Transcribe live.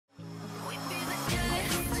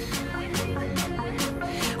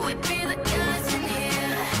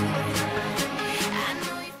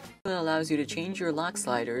allows you to change your lock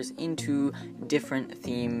sliders into different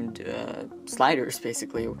themed sliders,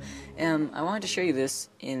 basically. I wanted to show you this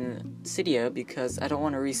in Cydia because I don't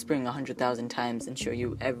want to respring 100,000 times and show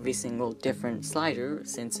you every single different slider,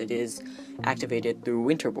 since it is activated through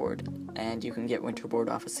Winterboard, and you can get Winterboard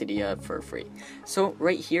off of Cydia for free. So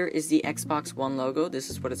right here is the Xbox One logo. This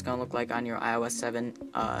is what it's going to look like on your iOS 7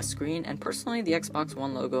 screen, and personally the Xbox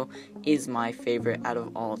One logo is my favorite out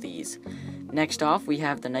of all these. Next off, we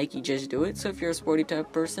have the Nike Just Do It, so if you're a sporty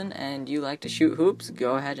type person and you like to shoot hoops,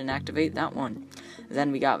 go ahead and activate that one.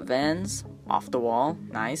 Then we got Vans, Off the Wall,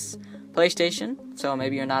 nice. PlayStation, so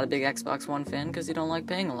maybe you're not a big Xbox One fan because you don't like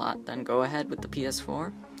paying a lot, then go ahead with the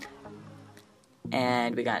PS4.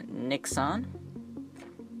 And we got Nixon,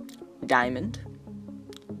 Diamond,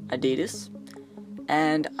 Adidas,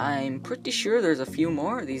 and I'm pretty sure there's a few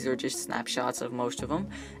more. These are just snapshots of most of them,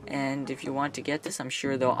 and if you want to get this, I'm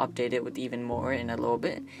sure they'll update it with even more in a little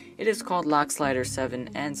bit. It is called Lock Slider 7,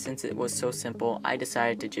 and since it was so simple, I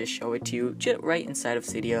decided to just show it to you right inside of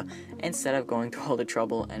Cydia instead of going through all the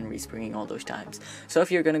trouble and respringing all those times. So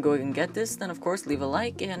if you're going to go and get this, then of course leave a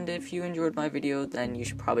like, and if you enjoyed my video, then you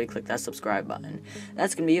should probably click that subscribe button.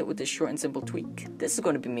 That's going to be it with this short and simple tweak. This is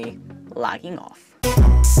going to be me logging off.